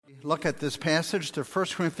look at this passage to 1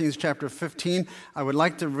 Corinthians chapter 15, I would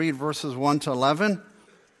like to read verses 1 to 11.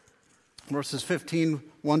 Verses 15,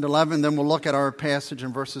 1 to 11, then we'll look at our passage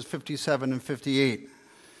in verses 57 and 58.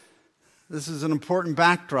 This is an important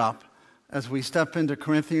backdrop as we step into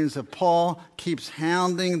Corinthians, that Paul keeps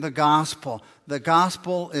hounding the gospel. The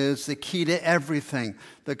gospel is the key to everything.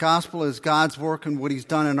 The gospel is God's work and what he's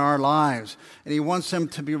done in our lives. And he wants them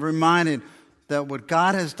to be reminded that what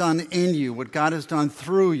God has done in you, what God has done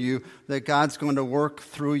through you, that God's going to work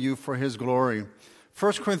through you for his glory.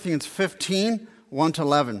 1 Corinthians 15, 1 to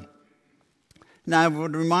 11. Now I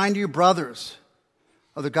would remind you, brothers,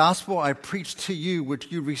 of the gospel I preached to you, which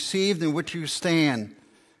you received, in which you stand,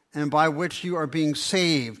 and by which you are being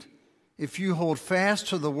saved, if you hold fast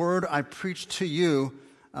to the word I preached to you,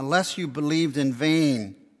 unless you believed in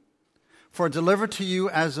vain. For I delivered to you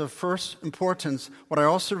as of first importance what I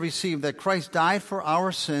also received, that Christ died for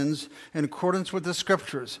our sins in accordance with the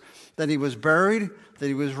Scriptures, that he was buried, that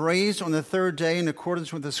he was raised on the third day in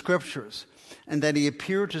accordance with the Scriptures, and that he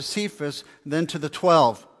appeared to Cephas, then to the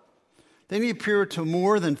 12. Then he appeared to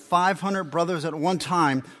more than 500 brothers at one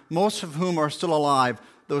time, most of whom are still alive,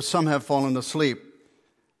 though some have fallen asleep.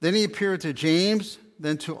 Then he appeared to James,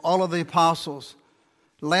 then to all of the apostles.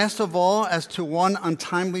 Last of all, as to one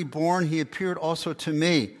untimely born, he appeared also to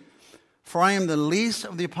me. For I am the least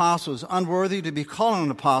of the apostles, unworthy to be called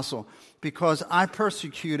an apostle, because I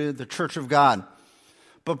persecuted the church of God.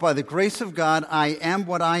 But by the grace of God, I am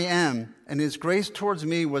what I am, and his grace towards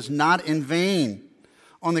me was not in vain.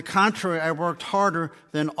 On the contrary, I worked harder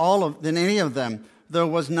than any of them, though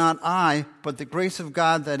it was not I, but the grace of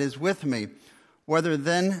God that is with me. Whether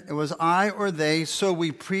then it was I or they, so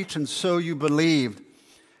we preach and so you believed.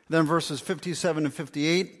 Then verses 57 and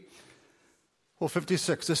 58.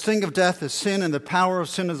 56. The sting of death is sin, and the power of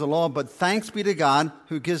sin is the law. But thanks be to God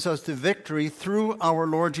who gives us the victory through our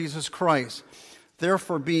Lord Jesus Christ.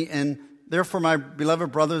 Therefore, my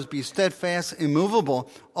beloved brothers, be steadfast,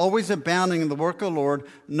 immovable, always abounding in the work of the Lord,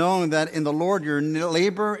 knowing that in the Lord your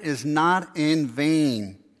labor is not in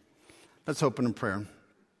vain. Let's open in prayer.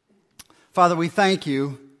 Father, we thank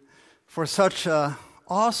you for such an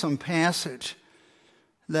awesome passage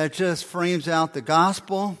that just frames out the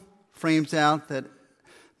gospel, frames out that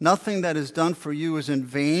nothing that is done for you is in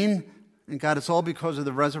vain, and God, it's all because of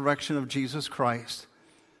the resurrection of Jesus Christ.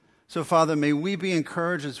 So, Father, may we be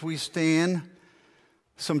encouraged as we stand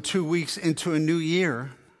some 2 weeks into a new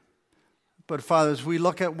year. But, Father, as we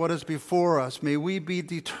look at what is before us, may we be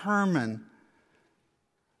determined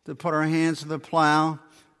to put our hands to the plow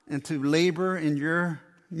and to labor in your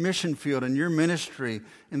mission field, in your ministry,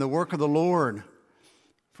 in the work of the Lord.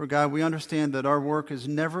 For, God, we understand that our work is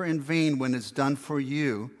never in vain when it's done for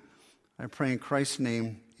you. I pray in Christ's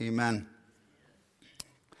name, amen.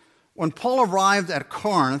 When Paul arrived at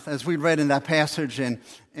Corinth, as we read in that passage in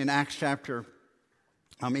Acts chapter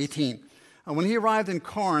 18, when he arrived in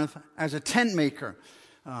Corinth as a tent maker,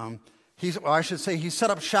 he set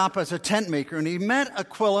up shop as a tent maker, and he met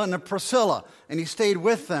Aquila and Priscilla, and he stayed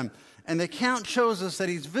with them. And the account shows us that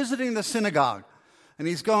he's visiting the synagogue, and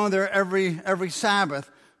he's going there every Sabbath,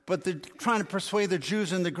 but they're trying to persuade the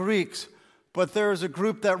Jews and the Greeks. But there is a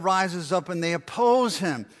group that rises up, and they oppose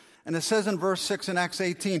him. And it says in verse 6 in Acts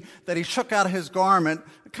 18 that he shook out his garment,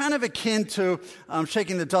 kind of akin to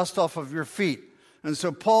shaking the dust off of your feet. And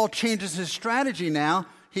so Paul changes his strategy now.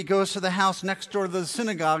 He goes to the house next door to the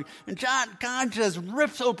synagogue, and God just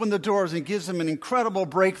rips open the doors and gives him an incredible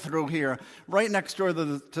breakthrough here, right next door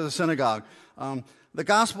to the synagogue. The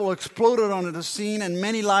gospel exploded onto the scene, and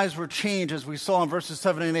many lives were changed, as we saw in verses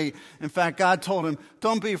 7 and 8. In fact, God told him,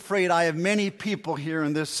 "Don't be afraid, I have many people here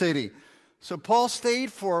in this city." So Paul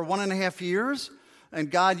stayed for 1.5 years, and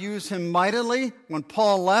God used him mightily. When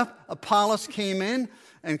Paul left, Apollos came in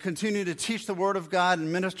and continued to teach the word of God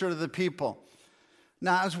and minister to the people.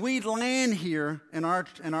 Now, as we land here in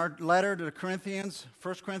our letter to the Corinthians,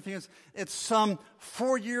 1 Corinthians, it's some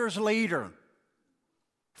 4 years later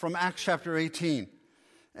from Acts chapter 18.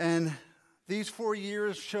 And these 4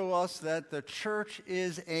 years show us that the church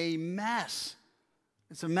is a mess.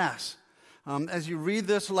 It's a mess. As you read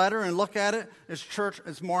this letter and look at it, this church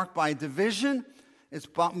is marked by division, it's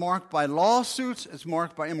marked by lawsuits, it's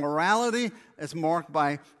marked by immorality, it's marked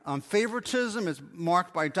by favoritism, it's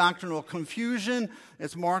marked by doctrinal confusion,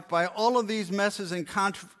 it's marked by all of these messes and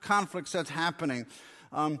conflicts that's happening.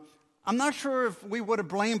 I'm not sure if we would have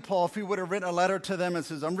blamed Paul if he would have written a letter to them and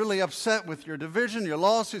says, "I'm really upset with your division, your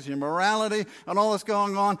lawsuits, your immorality, and all that's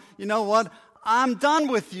going on. You know what? I'm done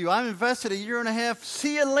with you. I've invested 1.5 years.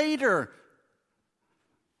 See you later."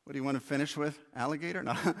 What do you want to finish with? Alligator?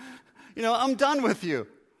 No. I'm done with you.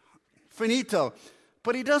 Finito.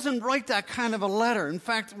 But he doesn't write that kind of a letter. In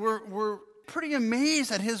fact, we're pretty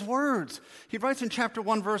amazed at his words. He writes in chapter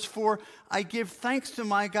 1, verse 4, I give thanks to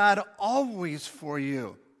my God always for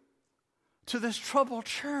you. To this troubled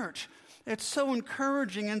church. It's so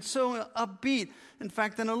encouraging and so upbeat. In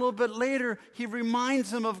fact, then a little bit later, he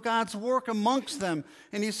reminds them of God's work amongst them.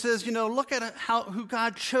 And he says, look at who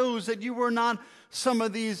God chose, that you were not some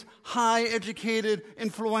of these high-educated,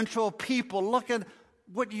 influential people. Look at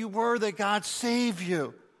what you were, that God saved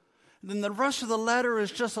you. And then the rest of the letter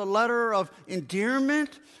is just a letter of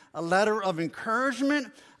endearment, a letter of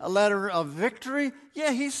encouragement, a letter of victory.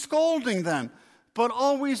 Yeah, he's scolding them, but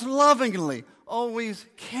always lovingly, always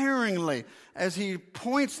caringly, as he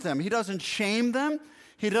points them. He doesn't shame them.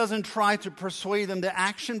 He doesn't try to persuade them to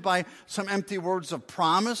action by some empty words of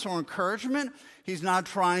promise or encouragement. He's not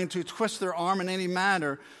trying to twist their arm in any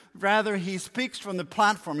manner. Rather, he speaks from the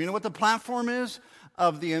platform. You know what the platform is?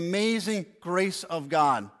 Of the amazing grace of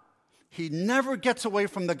God. He never gets away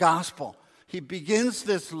from the gospel. He begins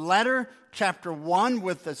this letter, chapter 1,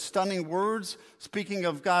 with the stunning words speaking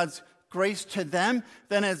of God's grace to them.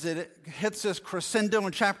 Then as it hits this crescendo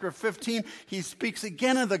in chapter 15, he speaks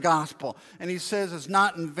again of the gospel. And he says it's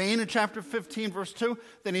not in vain in chapter 15, verse 2.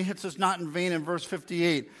 Then he hits us not in vain in verse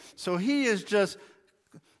 58. So he is just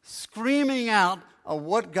screaming out of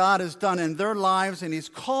what God has done in their lives, and he's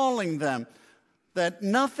calling them that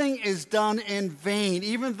nothing is done in vain.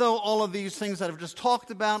 Even though all of these things that I've just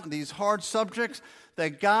talked about, these hard subjects,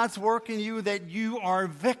 that God's work in you, that you are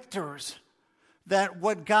victors. That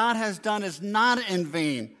what God has done is not in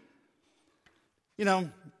vain.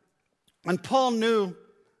 When Paul knew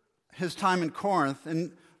his time in Corinth,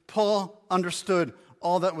 and Paul understood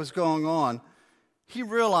all that was going on, he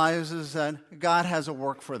realizes that God has a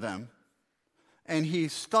work for them. And he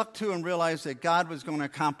stuck to and realized that God was going to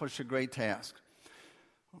accomplish a great task.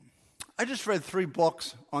 I just read 3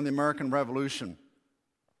 books on the American Revolution.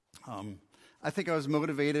 I think I was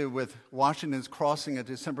motivated with Washington's crossing at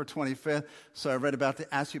December 25th, so I read about the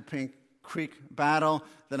Assunpink Creek battle,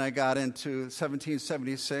 then I got into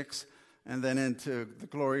 1776, and then into the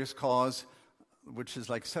Glorious Cause, which is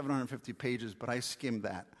like 750 pages, but I skimmed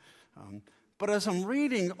that. But as I'm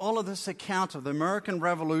reading all of this account of the American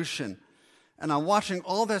Revolution, and I'm watching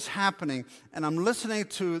all this happening, and I'm listening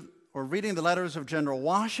to or reading the letters of General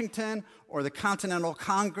Washington or the Continental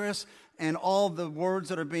Congress and all the words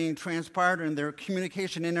that are being transpired in their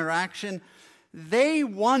communication interaction, they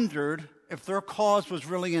wondered if their cause was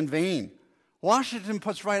really in vain. Washington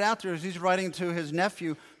puts right out there as he's writing to his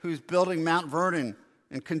nephew who's building Mount Vernon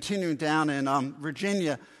and continuing down in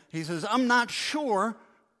Virginia. He says, I'm not sure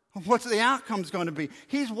what the outcome's going to be.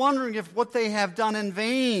 He's wondering if what they have done in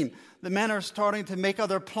vain. The men are starting to make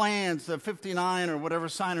other plans, the 59 or whatever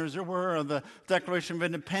signers there were of the Declaration of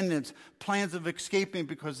Independence, plans of escaping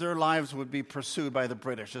because their lives would be pursued by the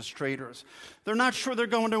British as traitors. They're not sure they're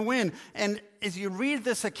going to win. And as you read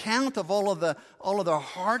this account of all of the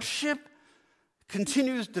hardship,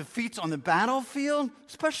 continuous defeats on the battlefield,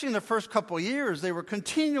 especially in the first couple of years, they were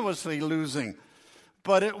continuously losing.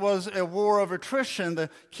 But it was a war of attrition to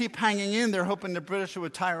keep hanging in there, hoping the British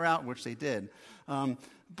would tire out, which they did.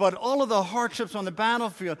 But all of the hardships on the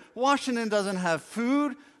battlefield, Washington doesn't have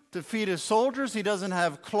food to feed his soldiers. He doesn't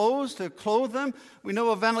have clothes to clothe them. We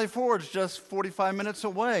know of Valley Forge, just 45 minutes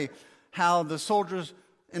away, how the soldiers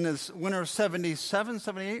in this winter of 77,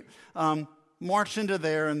 78, marched into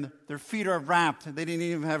there and their feet are wrapped. They didn't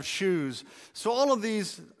even have shoes. So all of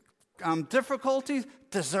these difficulties,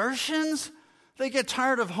 desertions, they get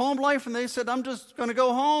tired of home life and they said, I'm just going to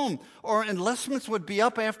go home. Or enlistments would be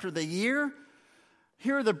up after the year.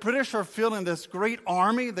 Here the British are feeling this great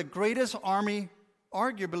army, the greatest army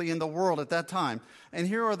arguably in the world at that time. And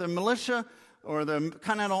here are the militia or the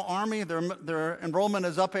Continental Army, their enrollment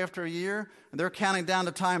is up after a year, and they're counting down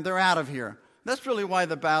the time, they're out of here. That's really why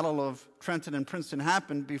the Battle of Trenton and Princeton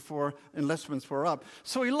happened before enlistments were up.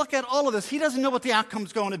 So we look at all of this. He doesn't know what the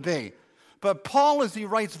outcome's going to be. But Paul, as he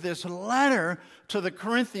writes this letter to the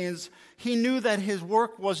Corinthians, he knew that his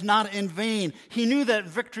work was not in vain. He knew that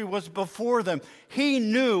victory was before them. He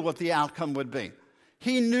knew what the outcome would be.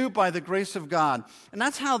 He knew by the grace of God. And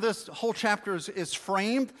that's how this whole chapter is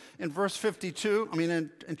framed in verse 52.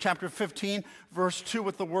 In chapter 15, verse 2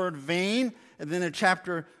 with the word vain. And then in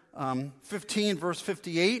chapter 15, verse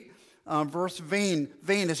 58, verse vain.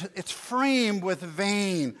 Vain, it's framed with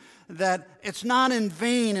vain. That it's not in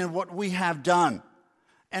vain in what we have done.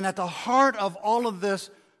 And at the heart of all of this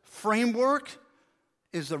framework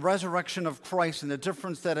is the resurrection of Christ and the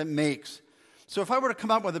difference that it makes. So if I were to come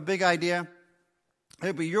up with a big idea, it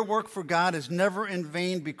would be your work for God is never in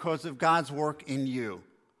vain because of God's work in you.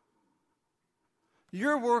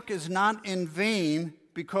 Your work is not in vain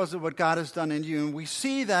because of what God has done in you. And we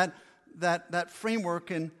see that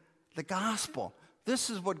framework in the gospel. This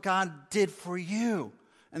is what God did for you.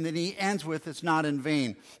 And then he ends with, it's not in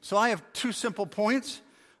vain. So I have two simple points.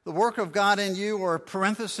 The work of God in you, or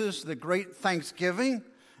parenthesis, the great thanksgiving.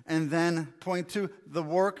 And then point two, the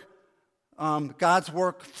work, God's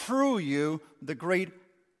work through you, the great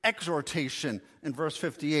exhortation in verse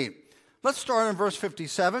 58. Let's start in verse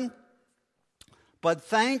 57. But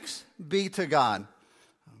thanks be to God.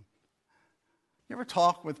 You ever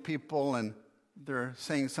talk with people and they're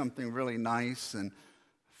saying something really nice and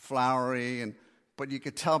flowery, but you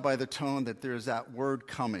could tell by the tone that there's that word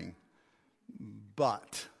coming.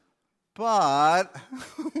 But. Well,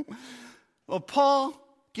 Paul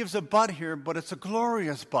gives a but here, but it's a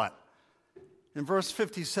glorious but. In verse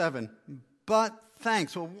 57, but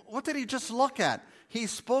thanks. Well, what did he just look at?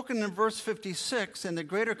 He's spoken in verse 56 in the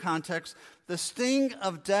greater context. The sting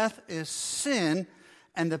of death is sin,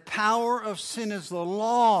 and the power of sin is the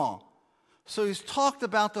law. So he's talked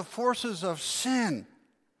about the forces of sin,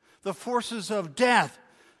 the forces of death,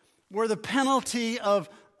 where the penalty of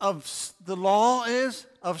the law is,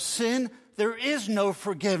 of sin, there is no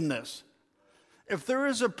forgiveness. If there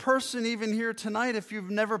is a person even here tonight, if you've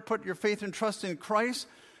never put your faith and trust in Christ,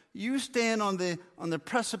 you stand on the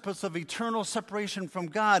precipice of eternal separation from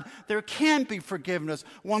God. There can't be forgiveness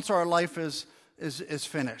once our life is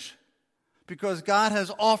finished. Because God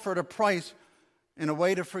has offered a price in a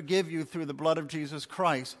way to forgive you through the blood of Jesus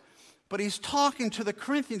Christ. But he's talking to the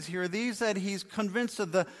Corinthians here, these that he's convinced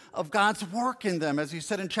of God's work in them, as he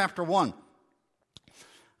said in chapter 1.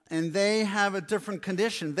 And they have a different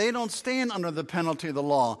condition. They don't stand under the penalty of the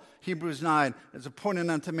law. Hebrews 9, it's appointed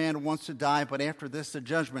unto man who wants to die, but after this the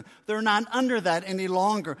judgment. They're not under that any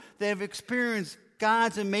longer. They have experienced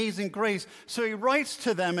God's amazing grace. So he writes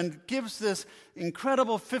to them and gives this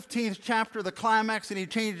incredible 15th chapter, the climax, and he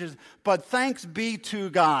changes, but thanks be to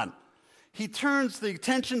God. He turns the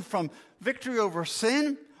attention from victory over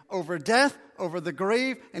sin, over death, over the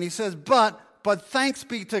grave, and he says, but thanks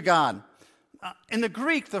be to God. In the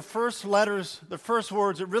Greek, the first words,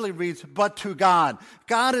 it really reads, but to God.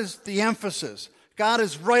 God is the emphasis. God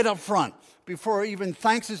is right up front. Before even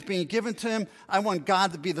thanks is being given to him, I want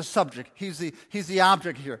God to be the subject. He's the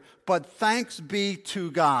object here. But thanks be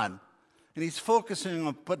to God. And he's focusing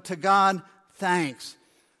on, but to God, thanks.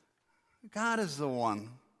 God is the one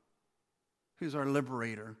who's our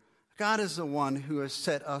liberator. God is the one who has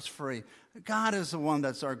set us free. God is the one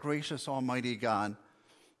that's our gracious, almighty God.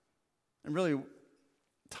 And really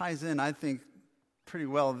ties in, I think, pretty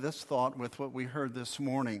well this thought with what we heard this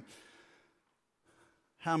morning.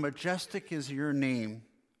 How majestic is your name.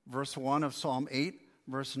 Verse 1 of Psalm 8,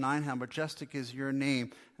 verse 9, how majestic is your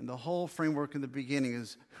name. And the whole framework in the beginning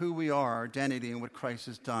is who we are, our identity, and what Christ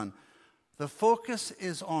has done. The focus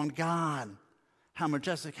is on God. How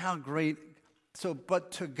majestic, how great. So,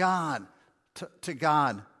 but to God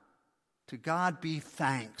be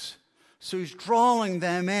thanks. So he's drawing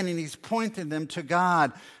them in and he's pointing them to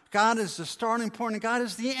God. God is the starting point and God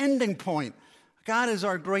is the ending point. God is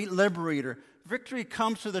our great liberator. Victory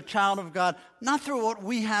comes to the child of God, not through what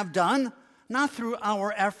we have done, not through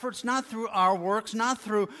our efforts, not through our works, not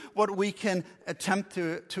through what we can attempt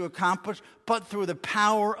to accomplish, but through the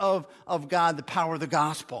power of God, the power of the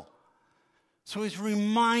gospel. So he's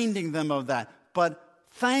reminding them of that. But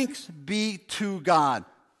thanks be to God.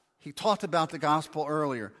 He talked about the gospel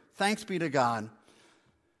earlier. Thanks be to God.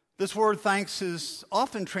 This word thanks is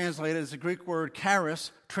often translated as the Greek word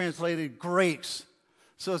charis, translated grace.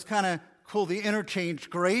 So it's kind of cool, the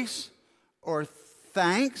interchange grace or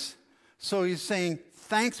thanks. So he's saying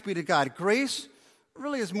thanks be to God. Grace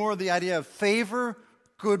really is more of the idea of favor,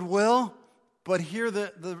 goodwill, but here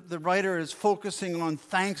the writer is focusing on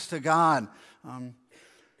thanks to God.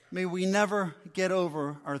 May we never get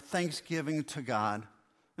over our thanksgiving to God.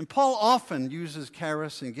 And Paul often uses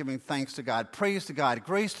charis in giving thanks to God, praise to God,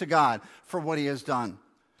 grace to God for what he has done.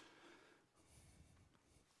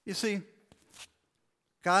 You see,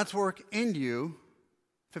 God's work in you,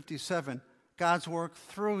 57, God's work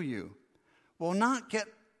through you, will not get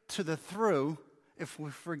to the through if we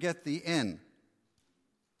forget the in.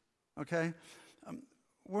 Okay?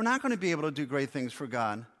 We're not going to be able to do great things for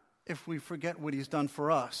God if we forget what he's done for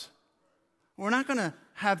us. We're not going to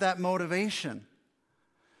have that motivation.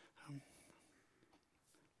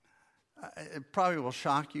 It probably will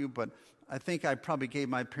shock you, but I think I probably gave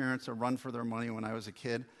my parents a run for their money when I was a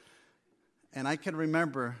kid. And I can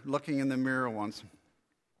remember looking in the mirror once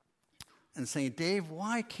and saying, Dave,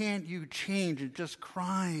 why can't you change? And just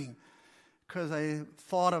crying because I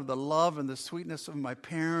thought of the love and the sweetness of my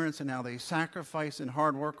parents and how they sacrificed and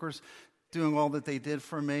hard workers doing all that they did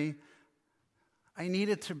for me. I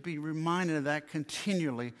needed to be reminded of that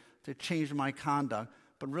continually to change my conduct.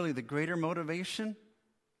 But really, the greater motivation,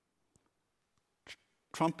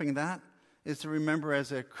 trumping that, is to remember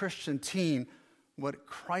as a Christian teen what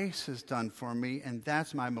Christ has done for me, and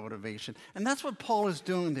that's my motivation. And that's what Paul is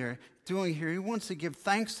doing here. He wants to give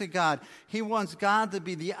thanks to God. He wants God to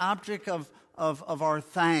be the object of our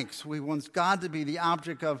thanks. We want God to be the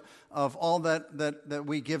object of all that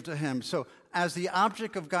we give to him. So as the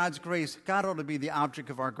object of God's grace, God ought to be the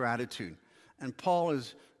object of our gratitude. And Paul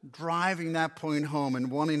is driving that point home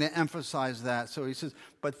and wanting to emphasize that. So he says,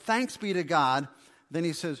 but thanks be to God. Then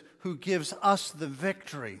he says, who gives us the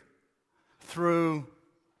victory through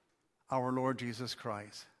our Lord Jesus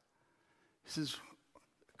Christ. He says,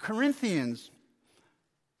 Corinthians,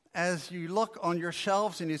 as you look on your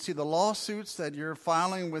shelves and you see the lawsuits that you're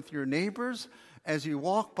filing with your neighbors, as you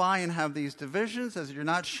walk by and have these divisions, as you're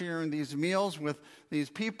not sharing these meals with these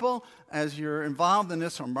people, as you're involved in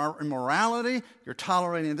this immorality, you're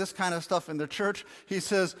tolerating this kind of stuff in the church, he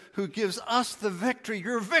says, who gives us the victory,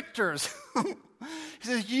 you're victors. He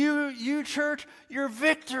says, you church, you're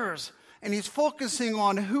victors. And he's focusing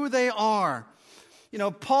on who they are. You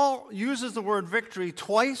know, Paul uses the word victory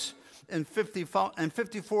twice in 54 and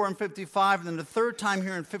 55, and then the third time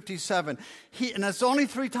here in 57. And it's only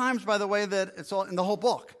 3 times, by the way, that it's all in the whole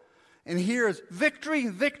book. And here is victory,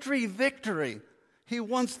 victory, victory. He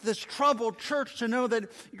wants this troubled church to know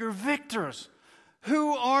that you're victors.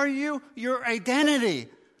 Who are you? Your identity.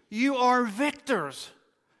 You are victors.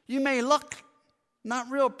 You may look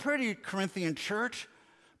not real pretty, Corinthian church,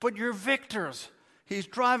 but you're victors. He's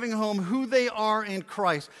driving home who they are in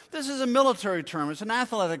Christ. This is a military term. It's an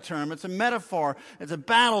athletic term. It's a metaphor. It's a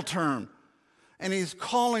battle term. And he's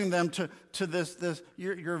calling them to this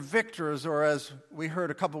you're victors, or as we heard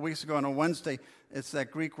a couple weeks ago on a Wednesday, it's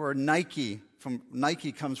that Greek word Nike. From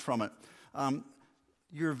Nike comes from it.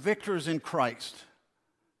 You're victors in Christ.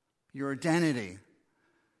 Your identity.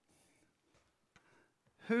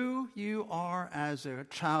 Who you are as a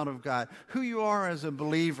child of God. Who you are as a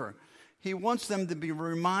believer. He wants them to be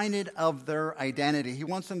reminded of their identity. He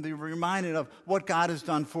wants them to be reminded of what God has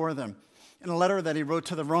done for them. In a letter that he wrote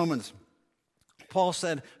to the Romans, Paul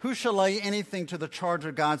said, who shall lay anything to the charge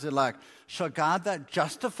of God's elect? Shall God that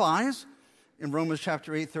justifies? In Romans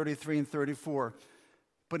chapter 8, 33 and 34.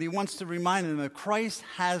 But he wants to remind them that Christ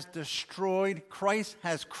has destroyed, Christ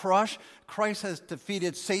has crushed, Christ has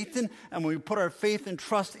defeated Satan. And when we put our faith and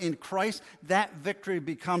trust in Christ, that victory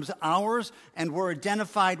becomes ours, and we're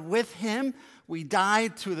identified with him. We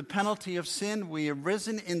died to the penalty of sin. We have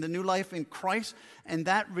risen in the new life in Christ, and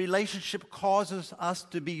that relationship causes us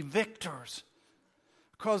to be victors,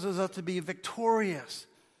 causes us to be victorious.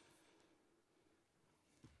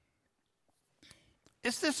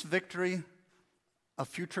 Is this victory a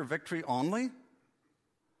future victory only?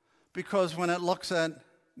 Because when it looks at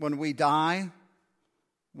when we die,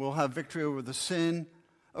 we'll have victory over the sin,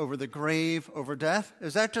 over the grave, over death.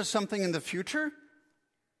 Is that just something in the future?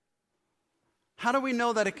 How do we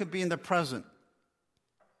know that it could be in the present?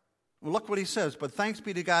 Well, look what he says. But thanks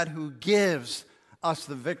be to God who gives us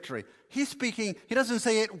the victory. He's speaking, he doesn't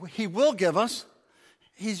say it, he will give us.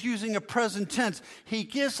 He's using a present tense. He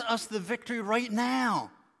gives us the victory right now.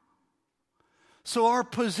 So our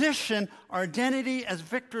position, our identity as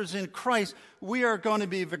victors in Christ, we are going to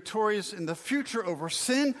be victorious in the future over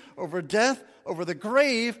sin, over death, over the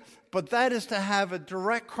grave, but that is to have a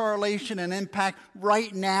direct correlation and impact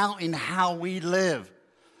right now in how we live.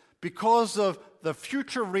 Because of the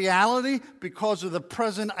future reality, because of the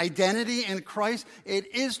present identity in Christ,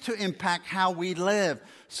 it is to impact how we live.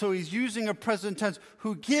 So he's using a present tense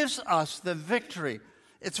who gives us the victory.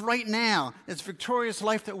 It's right now. It's victorious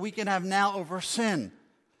life that we can have now over sin.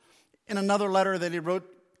 In another letter that he wrote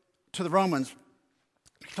to the Romans,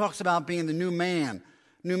 he talks about being the new man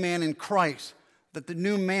in Christ. That the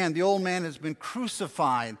new man, the old man has been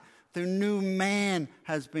crucified. The new man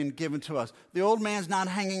has been given to us. The old man's not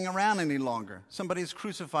hanging around any longer. Somebody who's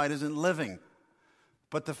crucified isn't living.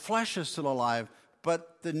 But the flesh is still alive.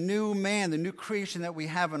 But the new man, the new creation that we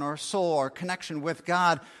have in our soul, our connection with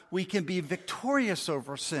God, we can be victorious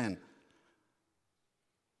over sin.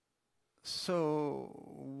 So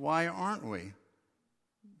why aren't we?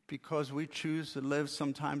 Because we choose to live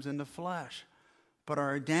sometimes in the flesh. But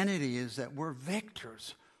our identity is that we're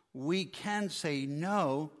victors. We can say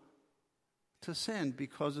no to sin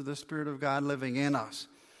because of the Spirit of God living in us.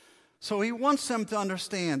 So he wants them to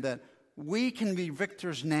understand that we can be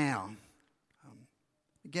victors now.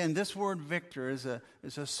 Again, this word victor is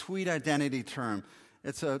a sweet identity term.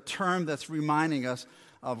 It's a term that's reminding us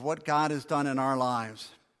of what God has done in our lives.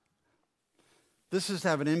 This is to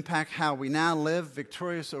have an impact how we now live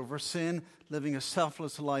victorious over sin, living a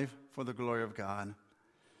selfless life for the glory of God.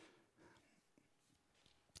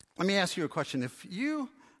 Let me ask you a question. If you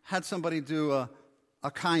had somebody do a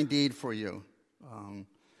kind deed for you,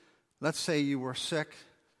 let's say you were sick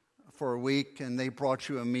for a week and they brought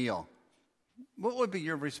you a meal, what would be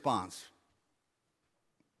your response?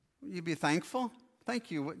 Would you be thankful? Thank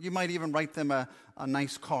you. You might even write them a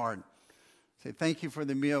nice card. Say, thank you for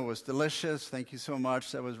the meal. It was delicious. Thank you so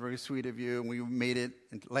much. That was very sweet of you. And we made it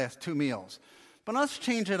in the last 2 meals. But let's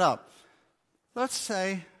change it up. Let's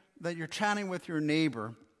say that you're chatting with your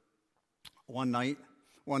neighbor one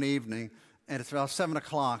evening, and it's about 7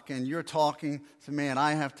 o'clock, and you're talking, say, man,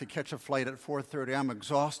 I have to catch a flight at 4:30. I'm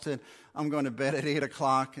exhausted. I'm going to bed at 8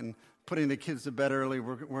 o'clock and putting the kids to bed early.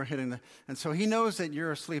 We're hitting and so he knows that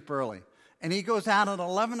you're asleep early. And he goes out at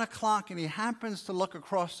 11 o'clock, and he happens to look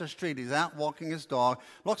across the street. He's out walking his dog,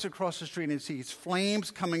 looks across the street, and sees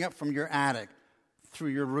flames coming up from your attic through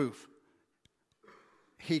your roof.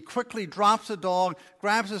 He quickly drops the dog,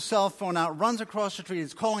 grabs his cell phone out, runs across the street.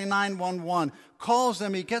 He's calling 911, calls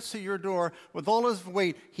them. He gets to your door. With all his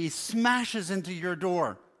weight, he smashes into your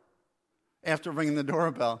door after ringing the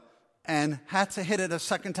doorbell and had to hit it a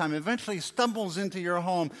second time. Eventually, he stumbles into your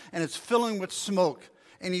home, and it's filling with smoke.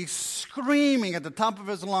 And he's screaming at the top of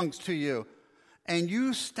his lungs to you. And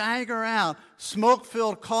you stagger out,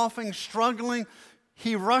 smoke-filled, coughing, struggling.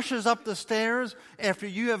 He rushes up the stairs after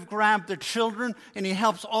you have grabbed the children, and he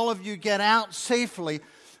helps all of you get out safely.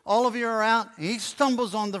 All of you are out, and he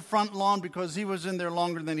stumbles on the front lawn because he was in there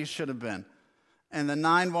longer than he should have been. And the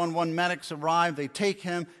 911 medics arrive. They take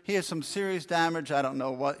him. He has some serious damage. I don't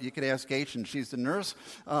know what. You could ask H, and she's the nurse.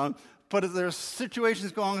 But there's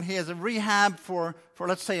situations going on. He has a rehab for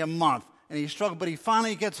let's say, a month, and he struggled, but he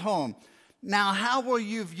finally gets home. Now, how will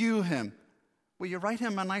you view him? Will you write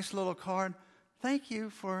him a nice little card? Thank you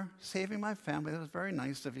for saving my family. That was very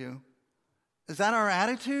nice of you. Is that our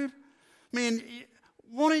attitude? I mean,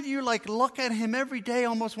 wouldn't you look at him every day,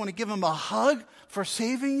 almost want to give him a hug for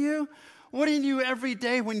saving you? Wouldn't you every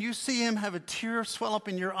day when you see him have a tear swell up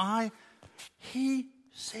in your eye? He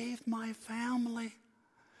saved my family.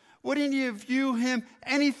 Wouldn't you view him,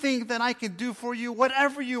 anything that I can do for you,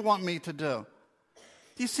 whatever you want me to do?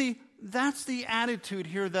 You see, that's the attitude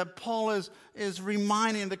here that Paul is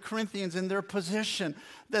reminding the Corinthians in their position,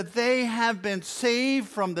 that they have been saved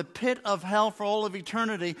from the pit of hell for all of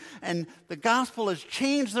eternity, and the gospel has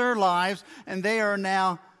changed their lives, and they are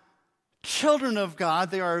now children of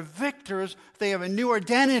God. They are victors. They have a new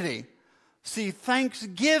identity. See,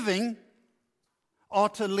 thanksgiving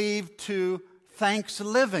ought to lead to thanks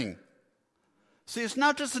living. See, it's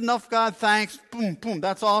not just enough, God, thanks, boom, boom,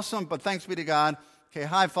 that's awesome, but thanks be to God. Okay,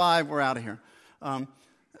 high five, we're out of here.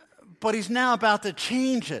 But he's now about to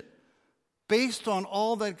change it based on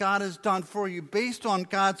all that God has done for you, based on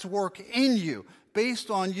God's work in you, based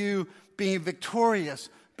on you being victorious,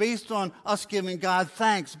 based on us giving God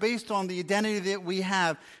thanks, based on the identity that we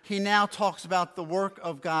have. He now talks about the work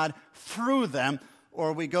of God through them,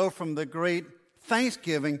 or we go from the great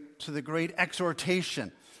thanksgiving to the great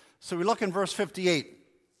exhortation. So we look in verse 58.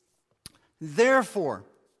 Therefore,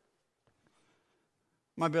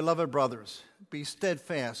 my beloved brothers, be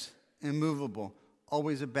steadfast, immovable,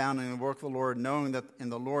 always abounding in the work of the Lord, knowing that in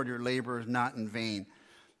the Lord your labor is not in vain.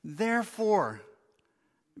 Therefore,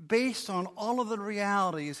 based on all of the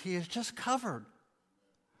realities he has just covered,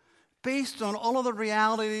 based on all of the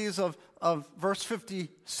realities of verse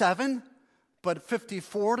 57, but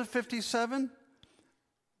 54 to 57,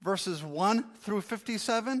 verses 1 through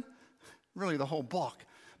 57, really the whole book.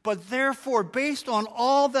 But therefore, based on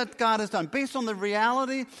all that God has done, based on the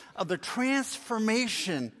reality of the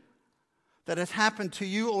transformation that has happened to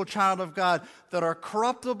you, O child of God, that our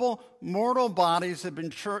corruptible, mortal bodies have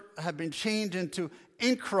been changed into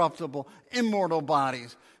incorruptible, immortal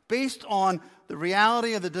bodies, based on the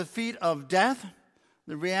reality of the defeat of death,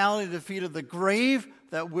 the reality of the defeat of the grave,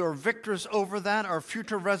 that we're victors over that, our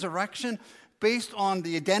future resurrection, based on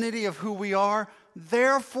the identity of who we are.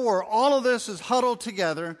 Therefore, all of this is huddled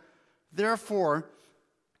together. Therefore,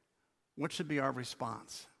 what should be our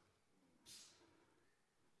response?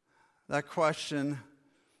 That question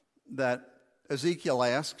that Ezekiel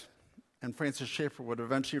asked, and Francis Schaeffer would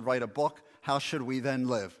eventually write a book, how should we then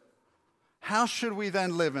live? How should we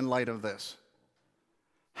then live in light of this?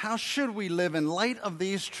 How should we live in light of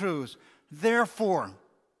these truths? Therefore,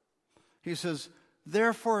 he says,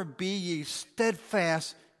 therefore be ye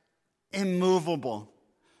steadfast, immovable.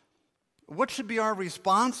 What should be our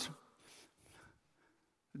response?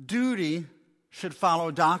 Duty should follow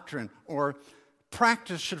doctrine, or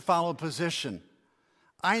practice should follow position.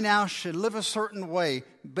 I now should live a certain way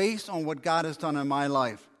based on what God has done in my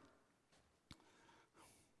life.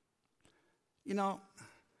 You know,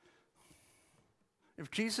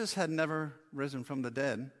 if Jesus had never risen from the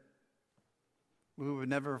dead, we would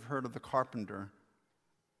never have heard of the carpenter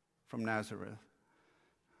from Nazareth.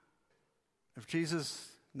 If Jesus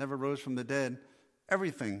never rose from the dead,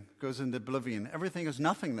 everything goes into oblivion. Everything is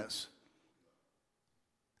nothingness.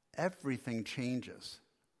 Everything changes.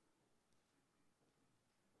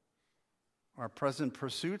 Our present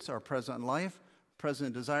pursuits, our present life,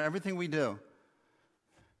 present desire, everything we do.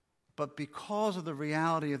 But because of the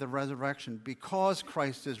reality of the resurrection, because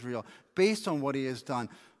Christ is real, based on what he has done,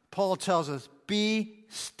 Paul tells us, be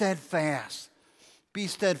steadfast. Be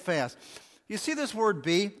steadfast. You see this word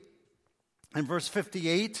be in verse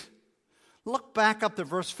 58? Look back up to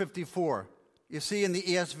verse 54. You see in the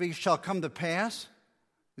ESV, shall come to pass.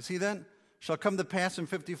 You see that? Shall come to pass in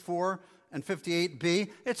 54 and 58b.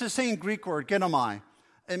 It's the same Greek word, genomai.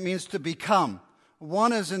 It means to become.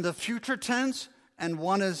 One is in the future tense, and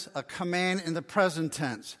one is a command in the present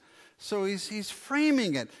tense. So he's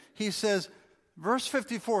framing it. He says, verse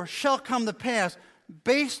 54, shall come to pass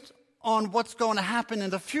based on what's going to happen in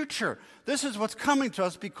the future. This is what's coming to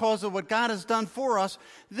us because of what God has done for us.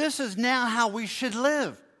 This is now how we should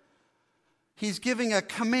live. He's giving a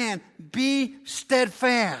command, be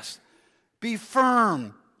steadfast, be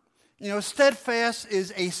firm. You know, steadfast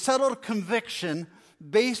is a settled conviction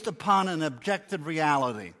based upon an objective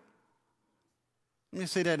reality. Let me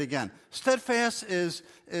say that again. Steadfast is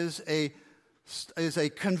a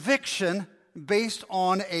conviction based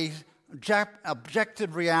on a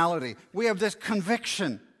objective reality. We have this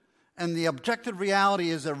conviction, and the objective reality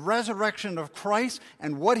is the resurrection of Christ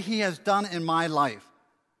and what he has done in my life.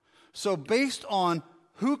 So based on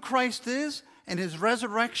who Christ is and his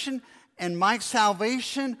resurrection and my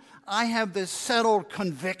salvation, I have this settled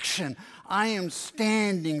conviction. I am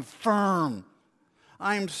standing firm.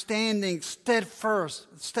 I am standing steadfast.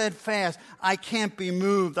 I can't be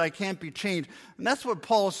moved. I can't be changed. And that's what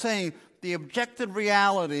Paul is saying. The objective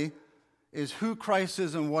reality is who Christ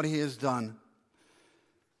is and what he has done.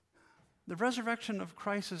 The resurrection of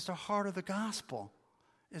Christ is the heart of the gospel.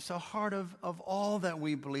 It's the heart of all that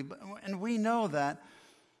we believe. And we know that.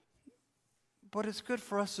 But it's good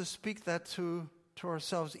for us to speak that to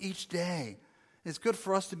ourselves each day. It's good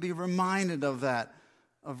for us to be reminded of that.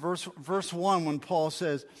 Verse 1, when Paul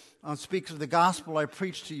says, speaks of the gospel I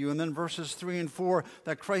preach to you, and then verses 3 and 4,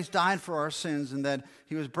 that Christ died for our sins and that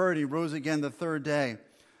he was buried, he rose again the third day.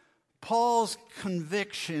 Paul's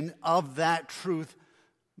conviction of that truth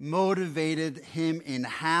motivated him in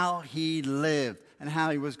how he lived and how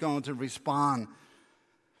he was going to respond.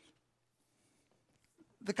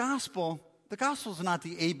 The gospel is not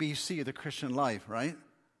the ABC of the Christian life, right?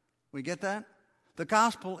 We get that? The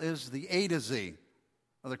gospel is the A to Z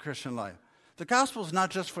of the Christian life. The gospel is not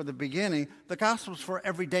just for the beginning. The gospel is for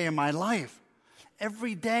every day of my life.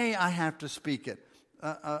 Every day I have to speak it.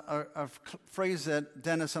 A phrase that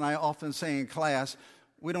Dennis and I often say in class,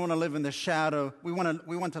 we don't want to live in the shadow. We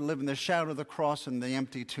want to live in the shadow of the cross and the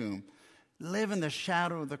empty tomb. Live in the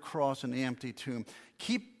shadow of the cross and the empty tomb.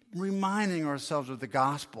 Keep reminding ourselves of the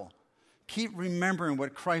gospel. Keep remembering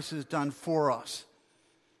what Christ has done for us.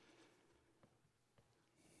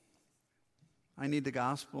 I need the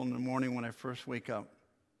gospel in the morning when I first wake up.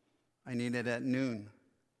 I need it at noon.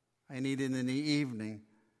 I need it in the evening.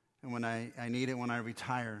 And when I need it when I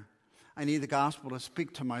retire. I need the gospel to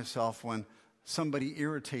speak to myself when somebody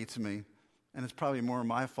irritates me, and it's probably more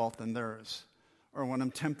my fault than theirs. Or when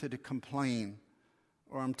I'm tempted to complain,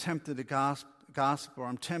 or I'm tempted to gossip, or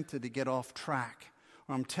I'm tempted to get off track,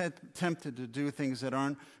 or I'm tempted to do things that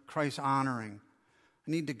aren't Christ-honoring.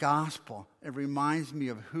 I need the gospel. It reminds me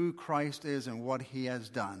of who Christ is and what he has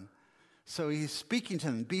done. So he's speaking to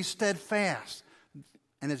them, be steadfast.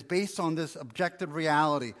 And it's based on this objective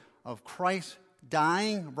reality of Christ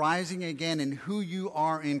dying, rising again, and who you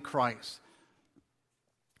are in Christ.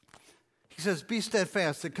 He says, be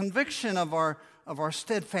steadfast. The conviction of our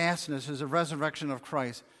steadfastness is the resurrection of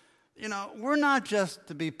Christ. You know, we're not just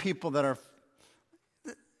to be people that are...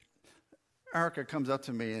 Erica comes up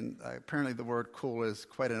to me, and apparently the word cool is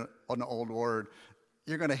quite an old word.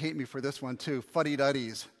 You're going to hate me for this one, too.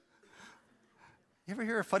 Fuddy-duddies. You ever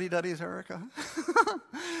hear of fuddy-duddies, Erica?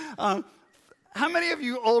 How many of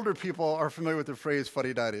you older people are familiar with the phrase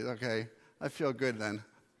fuddy-duddies? Okay, I feel good then.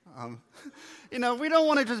 You know, we don't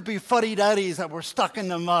want to just be fuddy-duddies that we're stuck in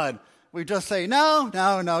the mud. We just say, no,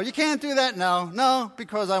 no, no, you can't do that, no,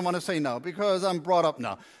 because I want to say no, because I'm brought up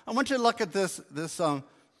no. I want you to look at this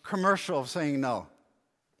commercial of saying no.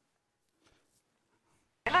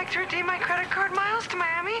 I'd like to redeem my credit card miles to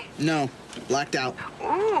Miami. No, blacked out.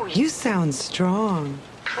 Ooh, You sound strong.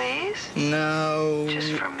 please? No.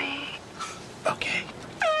 Just for me. Okay.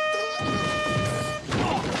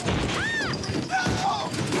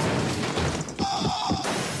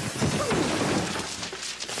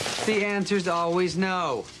 The answer's always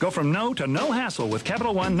no. Go from no to no hassle with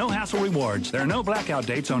Capital One No Hassle Rewards. There are no blackout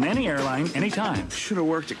dates on any airline, anytime. Should have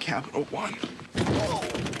worked at Capital One.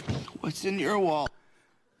 What's in your wallet?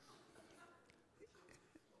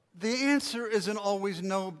 The answer isn't always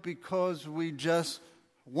no because we just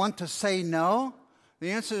want to say no.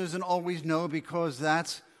 The answer isn't always no because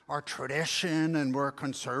that's our tradition and we're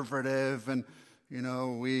conservative and,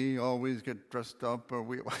 we always get dressed up or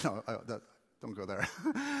don't go there.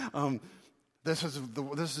 This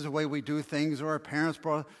is the way we do things, or our parents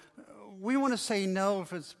brought. We want to say no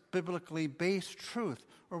if it's biblically based truth,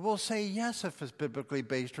 or we'll say yes if it's biblically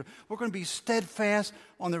based truth. We're going to be steadfast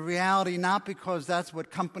on the reality, not because that's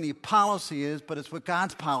what company policy is, but it's what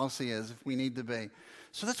God's policy is if we need to be.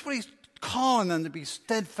 So that's what he's calling them to be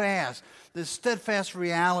steadfast, this steadfast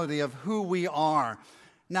reality of who we are.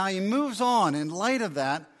 Now he moves on, in light of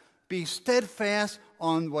that, be steadfast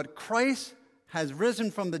on what Christ has risen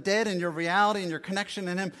from the dead in your reality and your connection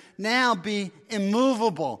in him. Now be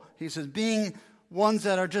immovable. He says, being ones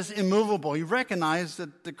that are just immovable. He recognized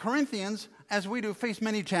that the Corinthians, as we do, face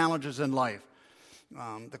many challenges in life.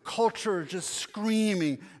 The culture is just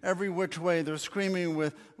screaming every which way. They're screaming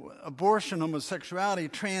with abortion, homosexuality,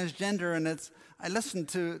 transgender, and I listened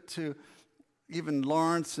to even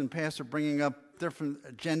Lawrence and Pastor bringing up different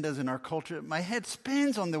agendas in our culture. My head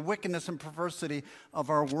spins on the wickedness and perversity of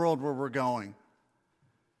our world where we're going.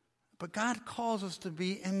 But God calls us to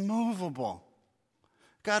be immovable.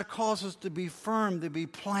 God calls us to be firm, to be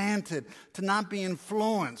planted, to not be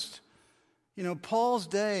influenced. Paul's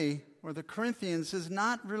day, or the Corinthians, is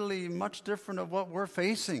not really much different of what we're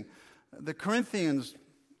facing. The Corinthians,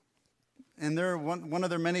 and one of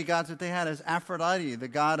their many gods that they had is Aphrodite, the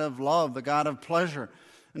god of love, the god of pleasure.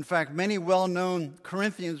 In fact, many well-known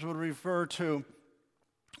Corinthians would refer to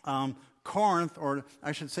Corinth, or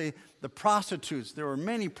I should say the prostitutes. There were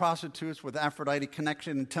many prostitutes with Aphrodite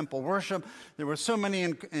connection in temple worship. There were so many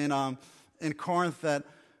in Corinth that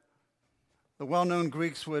the well-known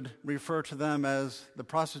Greeks would refer to them as the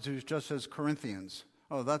prostitutes just as Corinthians.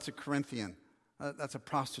 Oh, that's a Corinthian. That's a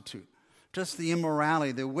prostitute. Just the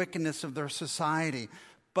immorality, the wickedness of their society.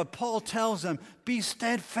 But Paul tells them, be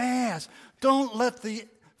steadfast. Don't let the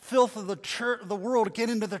filth of the world get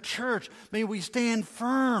into the church. May we stand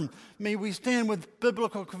firm. May we stand with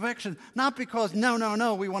biblical conviction. Not because,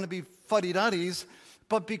 no, we want to be fuddy-duddies,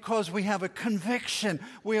 but because we have a conviction.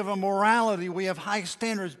 We have a morality. We have high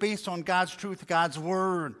standards based on God's truth, God's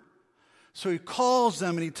word. So he calls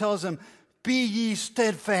them and he tells them, be ye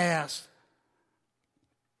steadfast.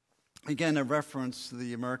 Again, a reference to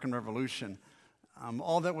the American Revolution.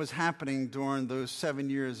 All that was happening during those 7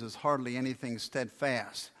 years is hardly anything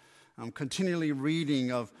steadfast. Continually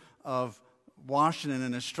reading of Washington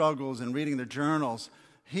and his struggles and reading the journals,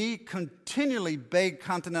 he continually begged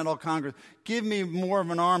Continental Congress, give me more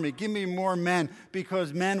of an army, give me more men,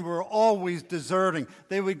 because men were always deserting.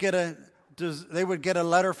 They would get a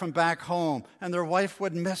letter from back home, and their wife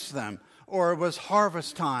would miss them, or it was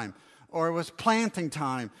harvest time, or it was planting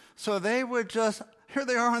time. So they would just, here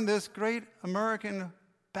they are on this great American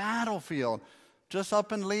battlefield. Just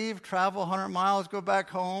up and leave, travel 100 miles, go back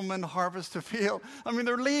home and harvest a field. I mean,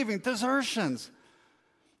 they're leaving, desertions.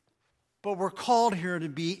 But we're called here to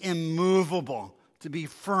be immovable, to be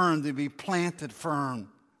firm, to be planted firm.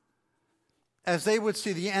 As they would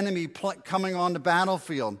see the enemy coming on the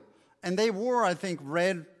battlefield. And they wore, I think,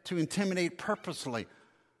 red to intimidate purposely.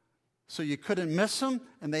 So you couldn't miss them,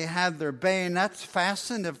 and they had their bayonets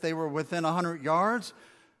fastened if they were within 100 yards.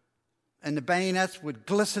 And the bayonets would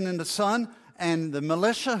glisten in the sun, and the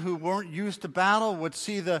militia who weren't used to battle would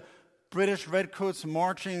see the British redcoats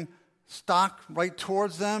marching stock right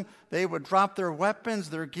towards them. They would drop their weapons,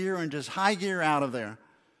 their gear, and just high gear out of there.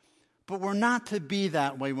 But we're not to be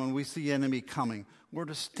that way when we see the enemy coming. We're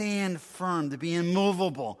to stand firm, to be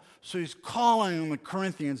immovable. So he's calling on the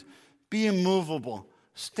Corinthians, be immovable.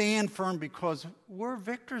 Stand firm because we're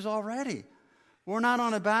victors already. We're not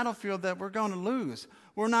on a battlefield that we're going to lose.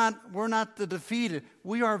 We're not the defeated.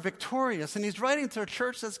 We are victorious. And he's writing to a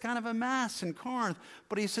church that's kind of a mess in Corinth.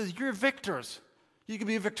 But he says, you're victors. You can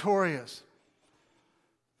be victorious.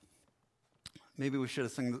 Maybe we should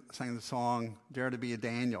have sang the song, Dare to be a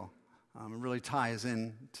Daniel. It really ties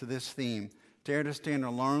in to this theme. Dare to stand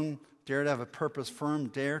alone, dare to have a purpose firm,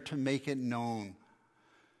 dare to make it known.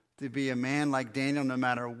 To be a man like Daniel, no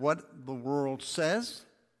matter what the world says,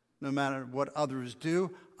 no matter what others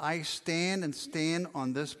do, I stand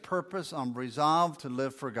on this purpose. I'm resolved to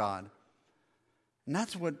live for God. And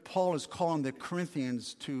that's what Paul is calling the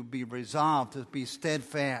Corinthians to be resolved, to be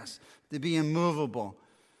steadfast, to be immovable.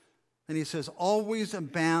 And he says, always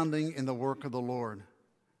abounding in the work of the Lord.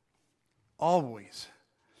 Always.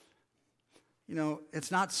 You know,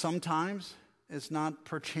 it's not sometimes, it's not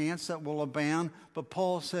perchance that we'll abound, but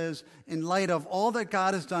Paul says, in light of all that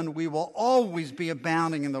God has done, we will always be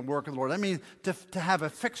abounding in the work of the Lord. That means to have a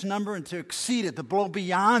fixed number and to exceed it, to blow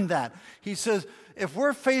beyond that. He says, if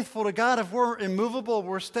we're faithful to God, if we're immovable,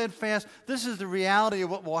 we're steadfast, this is the reality of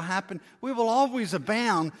what will happen. We will always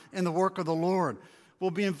abound in the work of the Lord.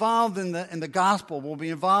 We'll be involved in the gospel. We'll be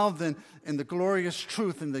involved in the glorious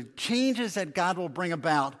truth, and the changes that God will bring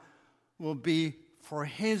about will be for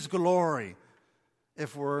His glory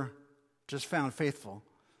if we're just found faithful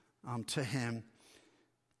to Him.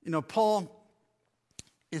 You know, Paul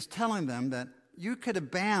is telling them that you could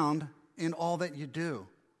abound in all that you do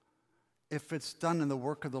if it's done in the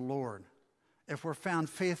work of the Lord, if we're found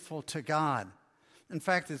faithful to God. In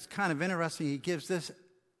fact, it's kind of interesting. He gives this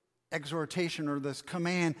exhortation or this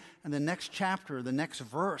command in the next chapter, the next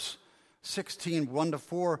verse, 16,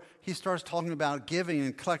 1-4, he starts talking about giving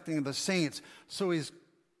and collecting of the saints. So he's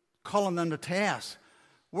calling them to task.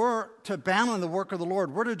 We're to abound in the work of the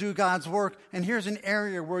Lord. We're to do God's work. And here's an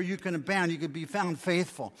area where you can abound. You can be found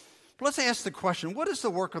faithful. But let's ask the question, what is the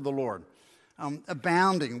work of the Lord?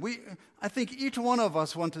 Abounding. I think each one of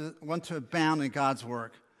us want to abound in God's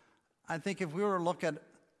work. I think if we were to look at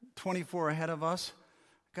 24 ahead of us,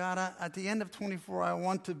 God, at the end of 24, I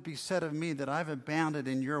want to be said of me that I've abounded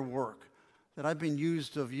in your work, that I've been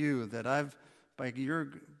used of you, that I've, by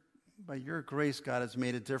your grace, God, has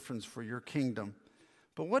made a difference for your kingdom.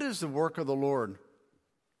 But what is the work of the Lord?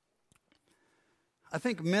 I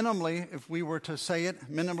think minimally, if we were to say it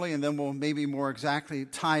minimally, and then we'll maybe more exactly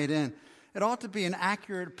tie it in, it ought to be an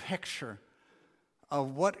accurate picture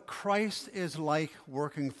of what Christ is like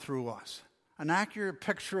working through us. An accurate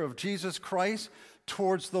picture of Jesus Christ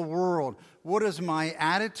towards the world. What is my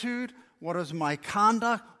attitude? What is my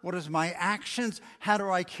conduct? What is my actions? How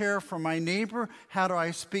do I care for my neighbor? How do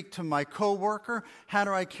I speak to my coworker? How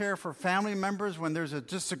do I care for family members when there's a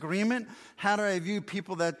disagreement? How do I view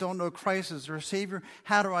people that don't know Christ as their Savior?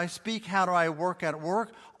 How do I speak? How do I work at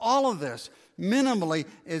work? All of this, minimally,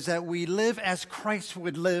 is that we live as Christ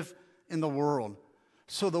would live in the world.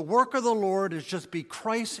 So the work of the Lord is just be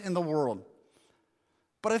Christ in the world.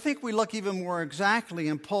 But I think we look even more exactly,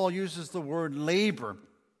 and Paul uses the word labor.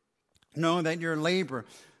 Know that your labor.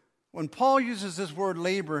 When Paul uses this word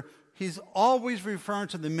labor, he's always referring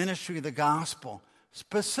to the ministry of the gospel,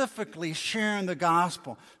 specifically sharing the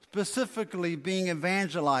gospel, specifically being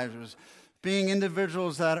evangelizers, being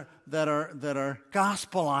individuals that are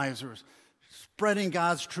gospelizers, spreading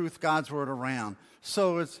God's truth, God's word around.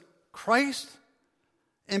 So it's Christ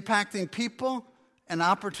impacting people and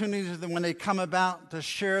opportunities that when they come about to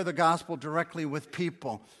share the gospel directly with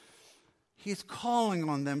people. He's calling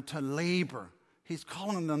on them to labor. He's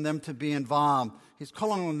calling on them to be involved. He's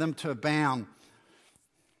calling on them to abound.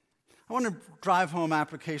 I want to drive home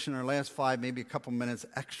application in our last 5, maybe a couple minutes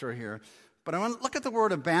extra here. But I want to look at the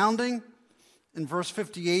word abounding in verse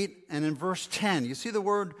 58 and in verse 10. You see the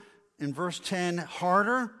word in verse 10,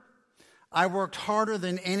 harder? I worked harder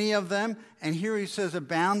than any of them. And here he says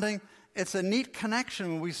abounding. It's a neat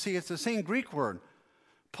connection when we see it's the same Greek word.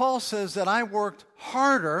 Paul says that I worked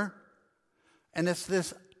harder, and it's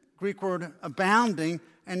this Greek word abounding,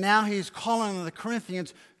 and now he's calling on the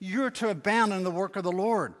Corinthians, you're to abound in the work of the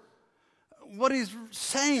Lord. What he's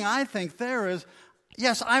saying, I think, there is,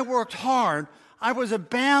 yes, I worked hard, I was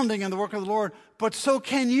abounding in the work of the Lord, but so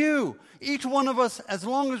can you. Each one of us, as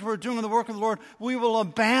long as we're doing the work of the Lord, we will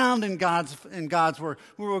abound in God's work.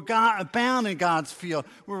 We will abound in God's field.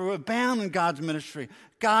 We will abound in God's ministry.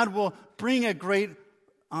 God will bring a great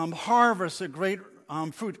harvest, a great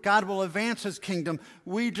fruit. God will advance His kingdom.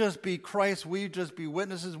 We just be Christ. We just be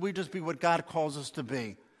witnesses. We just be what God calls us to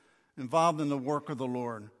be, involved in the work of the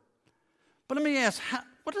Lord. But let me ask,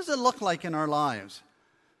 what does it look like in our lives?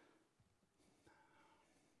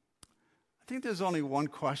 I think there's only one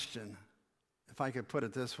question, if I could put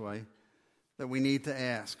it this way, that we need to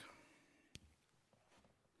ask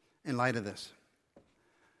in light of this.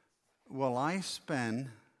 Will I spend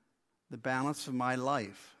the balance of my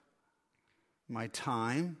life, my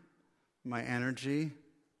time, my energy,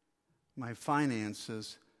 my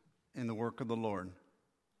finances in the work of the Lord?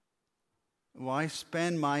 Will I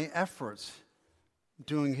spend my efforts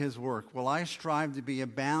doing his work? Will I strive to be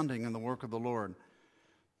abounding in the work of the Lord?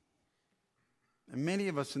 And many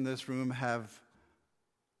of us in this room have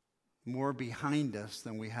more behind us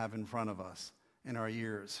than we have in front of us in our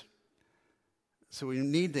years. So we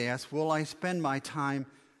need to ask, will I spend my time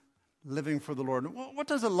living for the Lord? What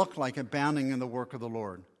does it look like abounding in the work of the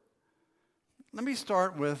Lord? Let me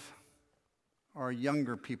start with our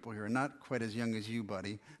younger people here, not quite as young as you,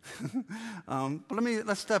 buddy. But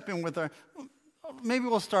let's step in with maybe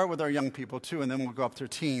we'll start with our young people too, and then we'll go up to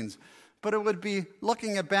teens. But it would be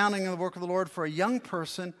looking at abounding in the work of the Lord for a young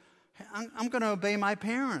person. I'm going to obey my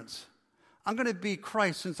parents. I'm going to be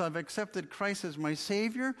Christ. Since I've accepted Christ as my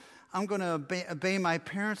Savior, I'm going to obey my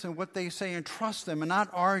parents and what they say and trust them and not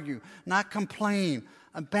argue, not complain,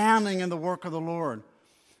 abounding in the work of the Lord.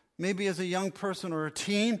 Maybe as a young person or a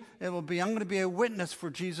teen, it will be, I'm going to be a witness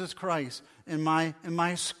for Jesus Christ in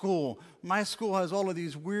my school. My school has all of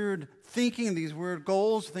these weird thinking, these weird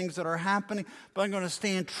goals, things that are happening, but I'm going to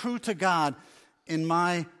stand true to God in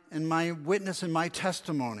my witness and my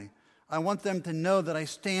testimony. I want them to know that I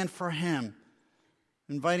stand for Him.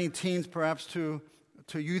 Inviting teens perhaps to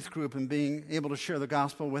a youth group and being able to share the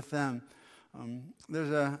gospel with them.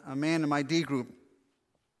 There's a man in my D group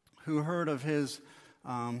who heard of his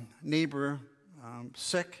neighbor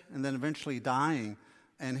sick and then eventually dying,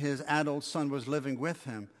 and his adult son was living with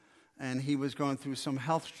him, and he was going through some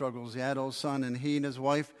health struggles, the adult son, and he and his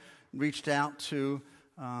wife reached out to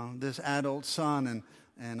this adult son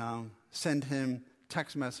and sent him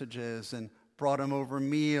text messages and brought him over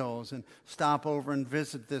meals and stop over and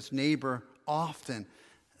visit this neighbor often.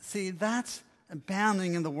 See, that's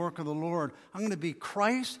abounding in the work of the Lord. I'm going to be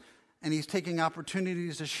Christ, and he's taking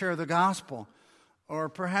opportunities to share the gospel. Or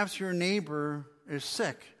perhaps your neighbor is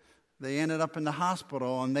sick. They ended up in the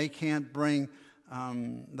hospital and they can't bring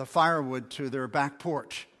the firewood to their back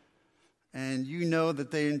porch. And you know that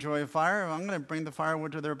they enjoy a fire. I'm going to bring the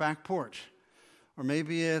firewood to their back porch. Or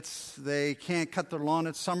maybe it's they can't cut their lawn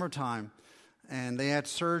at summertime and they had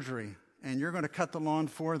surgery, and you're going to cut the lawn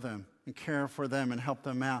for them and care for them and help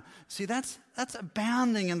them out. See, that's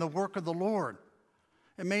abounding in the work of the Lord.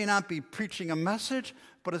 It may not be preaching a message,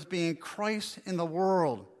 but it's being Christ in the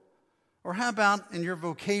world. Or how about in your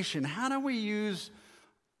vocation? How do we use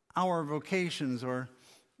our vocations or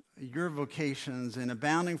your vocations in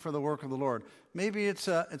abounding for the work of the Lord? Maybe it's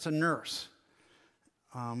a nurse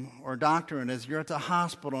or a doctor, and as you're at the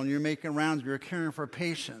hospital and you're making rounds, you're caring for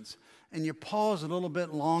patients, and you pause a little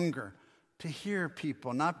bit longer to hear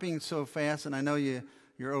people, not being so fast, and I know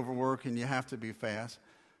you're overworked and you have to be fast,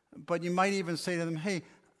 but you might even say to them, hey,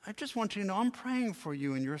 I just want you to know I'm praying for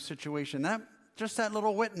you in your situation. That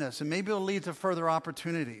little witness, and maybe it'll lead to further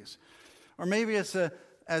opportunities. Or maybe it's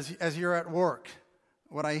as you're at work,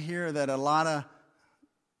 what I hear that a lot of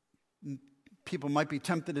people might be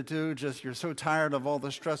tempted to do, just you're so tired of all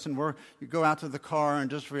the stress and work, you go out to the car and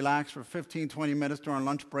just relax for 15, 20 minutes during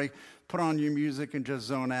lunch break, put on your music and just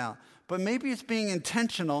zone out. But maybe it's being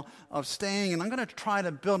intentional of staying, and I'm going to try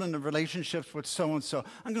to build into relationships with so-and-so.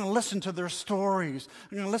 I'm going to listen to their stories.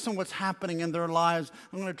 I'm going to listen to what's happening in their lives.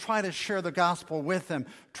 I'm going to try to share the gospel with them,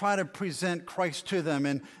 try to present Christ to them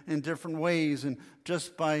in different ways, and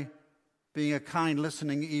just by being a kind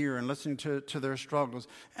listening ear and listening to their struggles.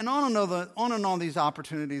 And on and on these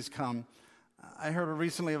opportunities come. I heard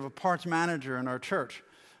recently of a parts manager in our church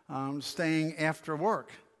staying after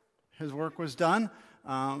work. His work was done,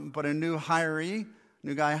 but a new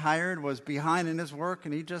guy hired, was behind in his work,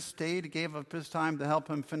 and he just stayed, gave up his time to help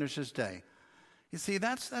him finish his day. You see,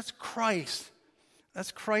 that's Christ. That's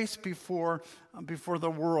Christ before the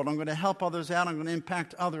world. I'm going to help others out. I'm going to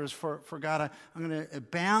impact others for God. I'm going to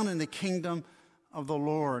abound in the kingdom of the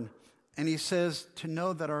Lord. And he says to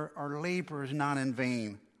know that our labor is not in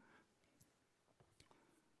vain.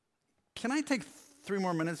 Can I take 3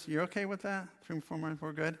 more minutes? You okay with that? 3 or 4 minutes?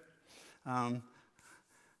 We're good?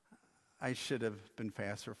 I should have been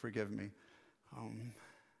faster. Forgive me.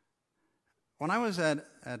 When I was at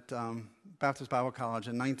Baptist Bible College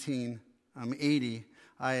in 1980,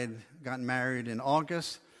 I had gotten married in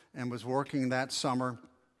August and was working that summer.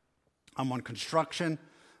 I'm on construction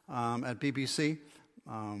at BBC.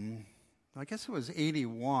 I guess it was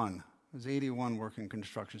 81. It was 81 working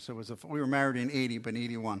construction. So we were married in 80, but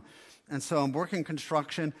 81. And so I'm working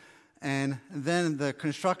construction, and then the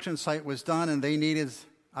construction site was done, and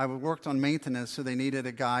I worked on maintenance, so they needed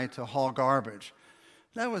a guy to haul garbage.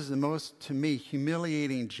 That was the most, to me,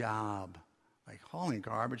 humiliating job. Like hauling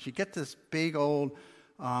garbage. You get this big old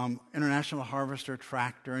International Harvester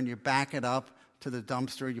tractor, and you back it up to the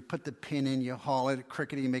dumpster. You put the pin in, you haul it,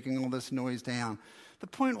 crickety, making all this noise down. The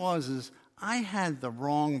point was, I had the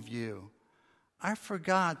wrong view. I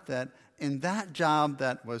forgot that in that job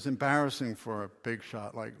that was embarrassing for a big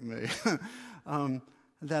shot like me,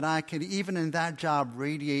 that I could, even in that job,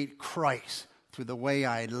 radiate Christ through the way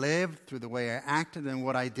I lived, through the way I acted, and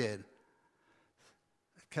what I did.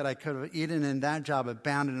 I could have even in that job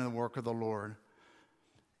abounded in the work of the Lord.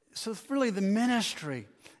 So it's really the ministry.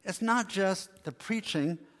 It's not just the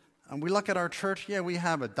preaching. We look at our church, we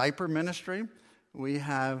have a diaper ministry. We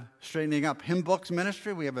have straightening up hymn books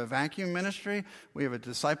ministry. We have a vacuum ministry. We have a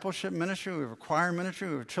discipleship ministry. We have a choir ministry.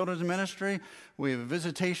 We have a children's ministry. We have a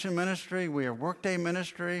visitation ministry. We have workday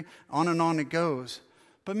ministry. On and on it goes.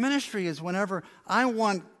 But ministry is whenever I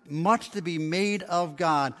want much to be made of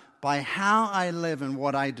God by how I live and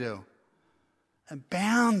what I do.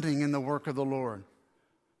 Abounding in the work of the Lord.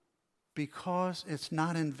 Because it's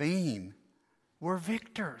not in vain. We're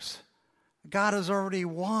victors. God has already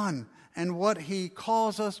won. And what he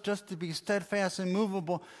calls us just to be steadfast and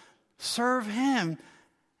immovable, serve him.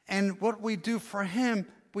 And what we do for him,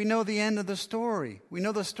 we know the end of the story. We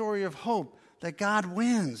know the story of hope, that God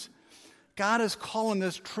wins. God is calling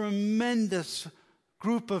this tremendous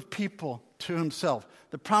group of people to himself.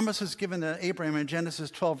 The promise is given to Abraham in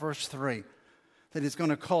Genesis 12, verse 3, that he's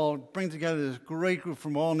going to bring together this great group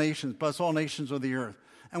from all nations, bless all nations of the earth.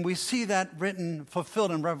 And we see that fulfilled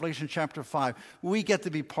in Revelation chapter 5. We get to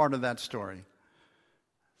be part of that story.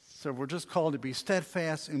 So we're just called to be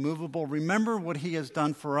steadfast, immovable. Remember what he has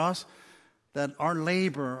done for us, that our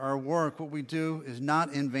labor, our work, what we do is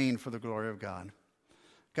not in vain for the glory of God.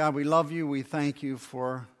 God, we love you. We thank you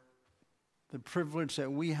for the privilege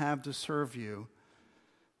that we have to serve you.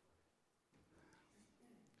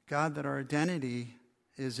 God, that our identity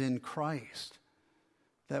is in Christ,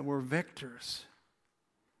 that we're victors,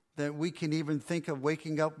 that we can even think of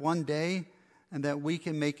waking up one day and that we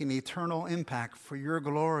can make an eternal impact for your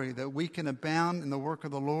glory, that we can abound in the work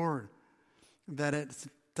of the Lord, that it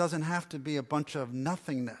doesn't have to be a bunch of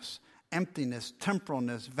nothingness, emptiness,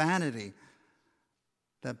 temporalness, vanity,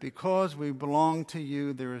 that because we belong to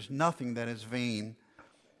you, there is nothing that is vain.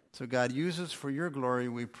 So God, use us for your glory,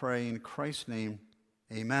 we pray in Christ's name.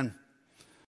 Amen.